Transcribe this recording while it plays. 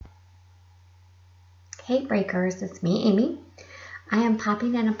Hey Breakers, it's me, Amy. I am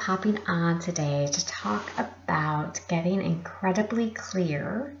popping in and popping on today to talk about getting incredibly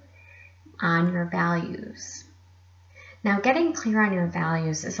clear on your values. Now, getting clear on your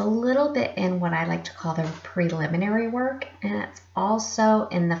values is a little bit in what I like to call the preliminary work, and it's also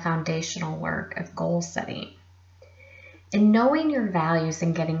in the foundational work of goal setting. And knowing your values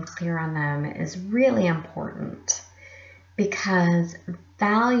and getting clear on them is really important because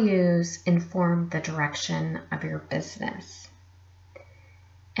values inform the direction of your business.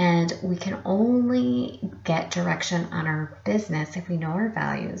 And we can only get direction on our business if we know our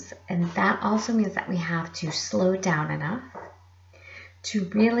values. And that also means that we have to slow down enough to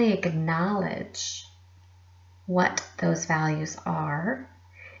really acknowledge what those values are.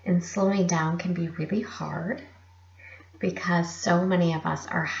 And slowing down can be really hard because so many of us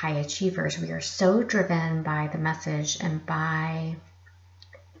are high achievers. We are so driven by the message and by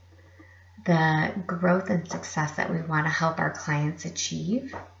the growth and success that we want to help our clients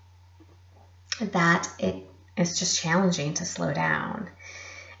achieve that it is just challenging to slow down.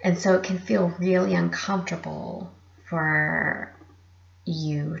 And so it can feel really uncomfortable for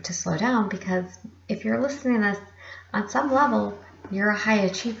you to slow down because if you're listening to this on some level, you're a high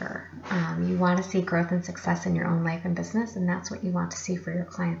achiever. You want to see growth and success in your own life and business, and that's what you want to see for your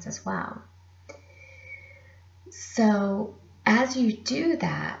clients as well. So as you do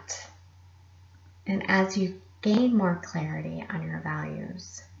that, and as you gain more clarity on your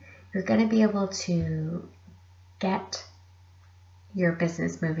values, you're going to be able to get your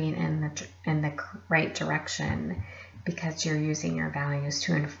business moving in the right direction because you're using your values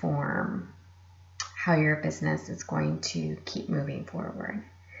to inform how your business is going to keep moving forward.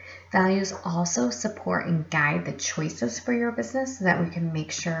 Values also support and guide the choices for your business so that we can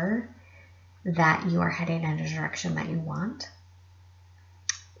make sure that you are heading in a direction that you want.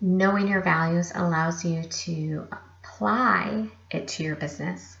 Knowing your values allows you to apply it to your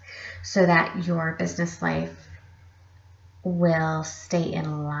business so that your business life will stay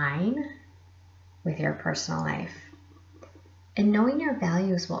in line with your personal life. And knowing your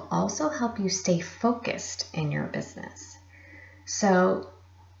values will also help you stay focused in your business. So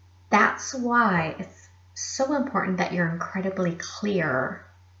that's why it's so important that you're incredibly clear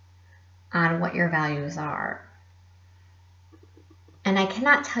on what your values are. And I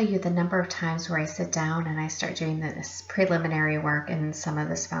cannot tell you the number of times where I sit down and I start doing this preliminary work and some of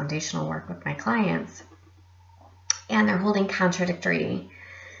this foundational work with my clients, and they're holding contradictory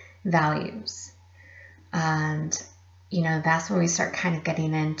values. And that's when we start kind of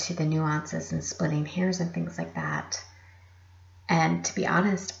getting into the nuances and splitting hairs and things like that. And to be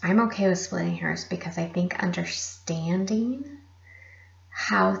honest, I'm okay with splitting hairs because I think understanding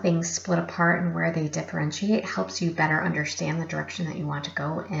how things split apart and where they differentiate helps you better understand the direction that you want to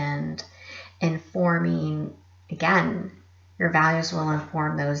go, and informing, again, your values will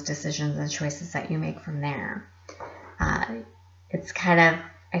inform those decisions and choices that you make from there. It's kind of,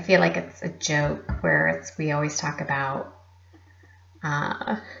 I feel like it's a joke where we always talk about,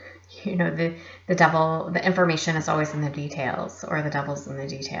 the devil, the information is always in the details, or the devil's in the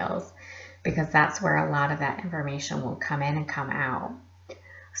details, because that's where a lot of that information will come in and come out.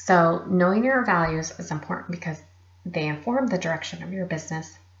 So knowing your values is important because they inform the direction of your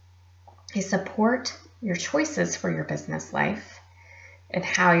business. They support your choices for your business life and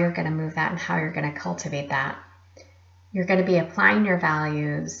how you're going to move that and how you're going to cultivate that. You're going to be applying your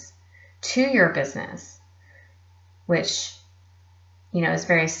values to your business, which, is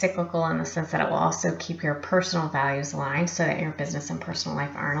very cyclical in the sense that it will also keep your personal values aligned so that your business and personal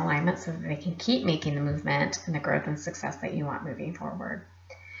life are in alignment so that they can keep making the movement and the growth and success that you want moving forward.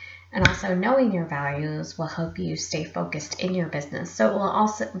 And also knowing your values will help you stay focused in your business. So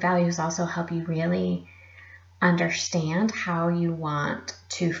values also help you really understand how you want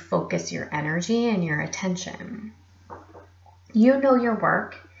to focus your energy and your attention. You know your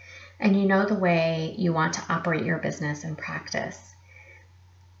work and you know the way you want to operate your business and practice.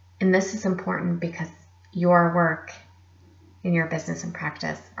 And this is important because your work in your business and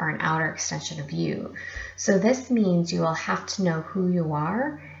practice are an outer extension of you. So this means you will have to know who you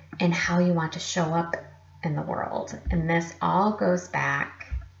are and how you want to show up in the world. And this all goes back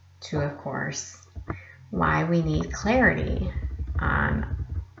to, of course, why we need clarity on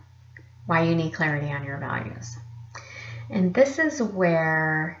your values. And this is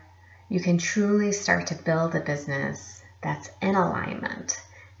where you can truly start to build a business that's in alignment.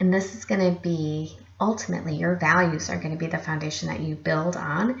 And this is going to be, ultimately, your values are going to be the foundation that you build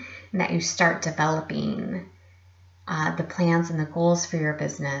on and that you start developing the plans and the goals for your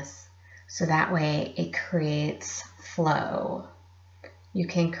business, so that way it creates flow you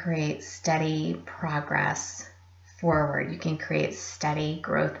can create steady progress forward. You can create steady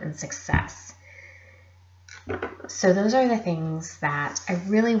growth and success. So those are the things that I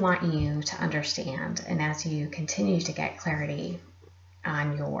really want you to understand. And as you continue to get clarity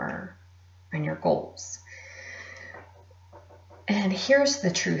on your goals. And here's the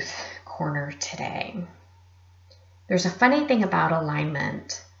truth corner today. There's a funny thing about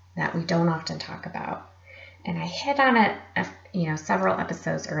alignment that we don't often talk about. And I hit on it, several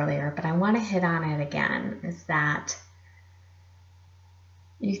episodes earlier, but I want to hit on it again, is that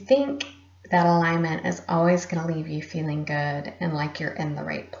you think that alignment is always going to leave you feeling good and like you're in the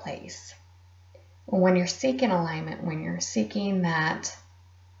right place. When you're seeking alignment, when you're seeking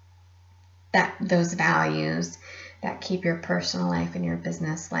those values that keep your personal life and your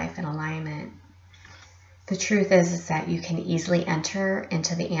business life in alignment, the truth is that you can easily enter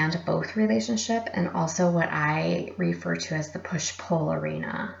into the and both relationship, and also what I refer to as the push-pull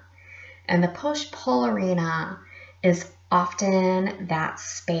arena. And the push-pull arena is often that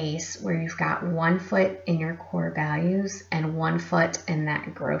space where you've got one foot in your core values and one foot in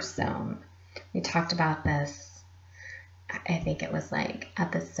that growth zone. We talked about this, I think it was like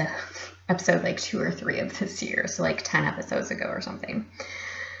episode like 2 or 3 of this year, so like 10 episodes ago or something.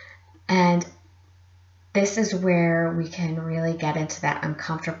 And this is where we can really get into that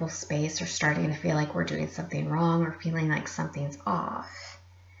uncomfortable space, or starting to feel like we're doing something wrong, or feeling like something's off.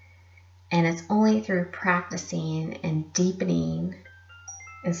 And it's only through practicing and deepening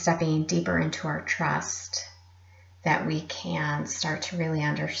and stepping deeper into our trust that we can start to really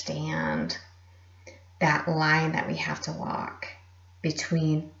understand that line that we have to walk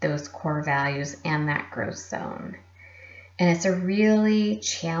between those core values and that growth zone. And it's a really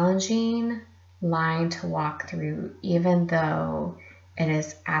challenging line to walk through, even though it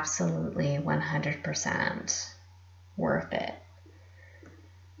is absolutely 100% worth it.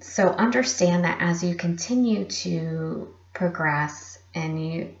 So understand that as you continue to progress and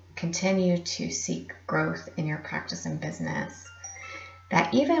you continue to seek growth in your practice and business,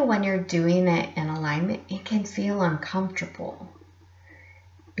 that even when you're doing it in alignment, it can feel uncomfortable,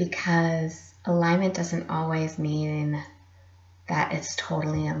 because alignment doesn't always mean that it's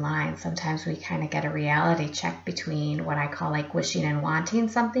totally in line. Sometimes we kind of get a reality check between what I call like wishing and wanting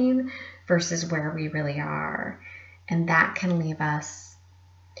something versus where we really are. And that can leave us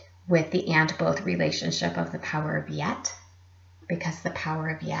with the and both relationship of the power of yet, because the power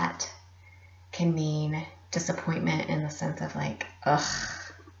of yet can mean disappointment in the sense of like, ugh,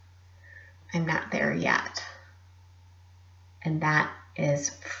 I'm not there yet. And that is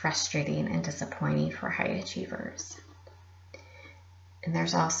frustrating and disappointing for high achievers. And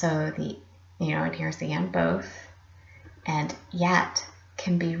there's also the, and here's the and both. And yet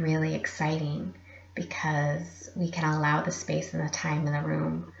can be really exciting, because we can allow the space and the time in the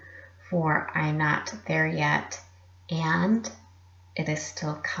room for I'm not there yet, and it is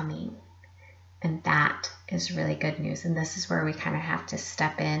still coming. And that is really good news. And this is where we kind of have to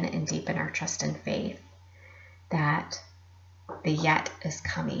step in and deepen our trust and faith that the yet is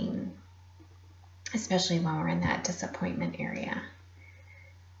coming, especially when we're in that disappointment area.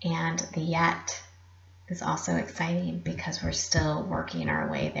 And the yet is also exciting because we're still working our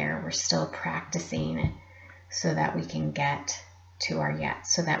way there. We're still practicing so that we can get to our yet,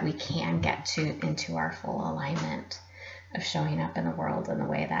 so that we can get into our full alignment of showing up in the world in the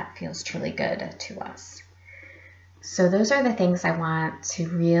way that feels truly good to us. So those are the things I want to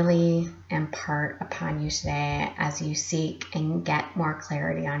really impart upon you today as you seek and get more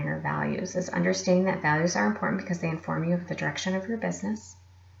clarity on your values, is understanding that values are important because they inform you of the direction of your business.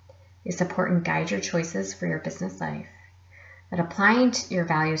 They support and guide your choices for your business life. That applying your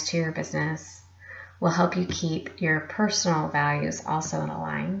values to your business will help you keep your personal values also in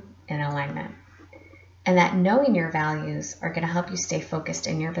alignment. And that knowing your values are going to help you stay focused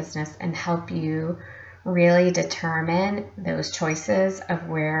in your business and help you really determine those choices of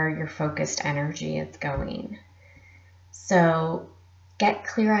where your focused energy is going. So get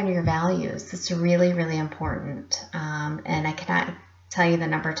clear on your values. It's really, really important. And I cannot tell you the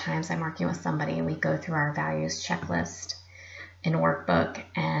number of times I'm working with somebody and we go through our values checklist in workbook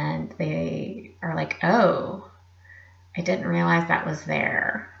and they are like, oh, I didn't realize that was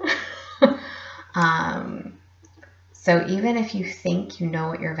there. So even if you think you know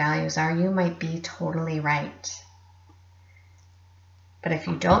what your values are, you might be totally right. But if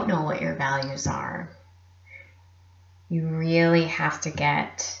you don't know what your values are, you really have to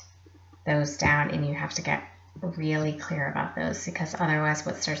get those down and you have to get really clear about those, because otherwise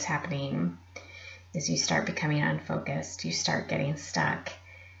what starts happening is you start becoming unfocused, you start getting stuck,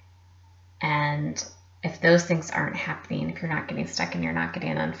 and if those things aren't happening, if you're not getting stuck and you're not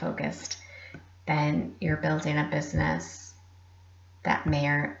getting unfocused, then you're building a business that may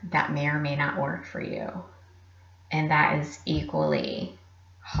or may not work for you. And that is equally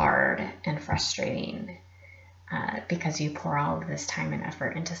hard and frustrating because you pour all of this time and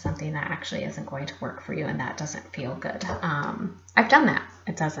effort into something that actually isn't going to work for you, and that doesn't feel good. I've done that.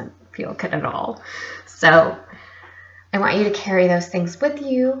 It doesn't feel good at all. So I want you to carry those things with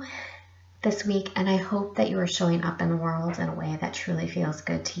you this week, and I hope that you are showing up in the world in a way that truly feels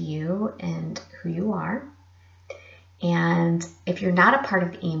good to you and who you are. And if you're not a part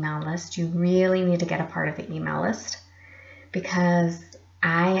of the email list, you really need to get a part of the email list, because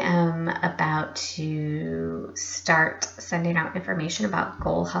I am about to start sending out information about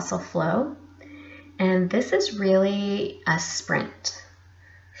Goal Hustle Flow. And this is really a sprint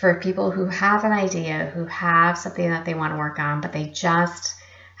for people who have an idea, who have something that they want to work on, but they just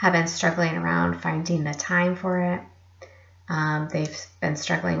have been struggling around finding the time for it. They've been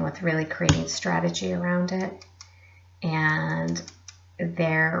struggling with really creating strategy around it. And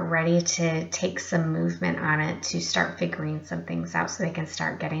they're ready to take some movement on it to start figuring some things out so they can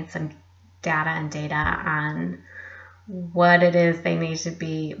start getting some data on what it is they need to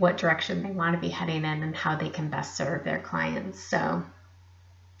be, what direction they want to be heading in, and how they can best serve their clients. So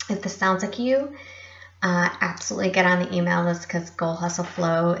if this sounds like you, absolutely get on the email list, because Goal Hustle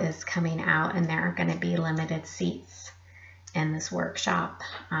Flow is coming out and there are going to be limited seats in this workshop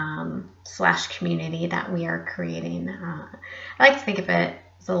 / community that we are creating. I like to think of it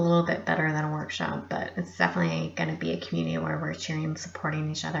as a little bit better than a workshop, but it's definitely going to be a community where we're cheering and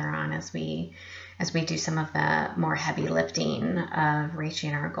supporting each other on as we do some of the more heavy lifting of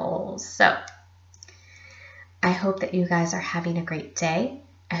reaching our goals. So I hope that you guys are having a great day.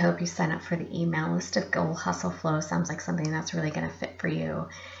 I hope you sign up for the email list if Goal Hustle Flow sounds like something that's really going to fit for you.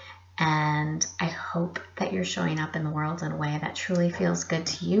 And I hope that you're showing up in the world in a way that truly feels good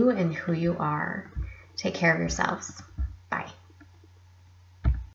to you and who you are. Take care of yourselves.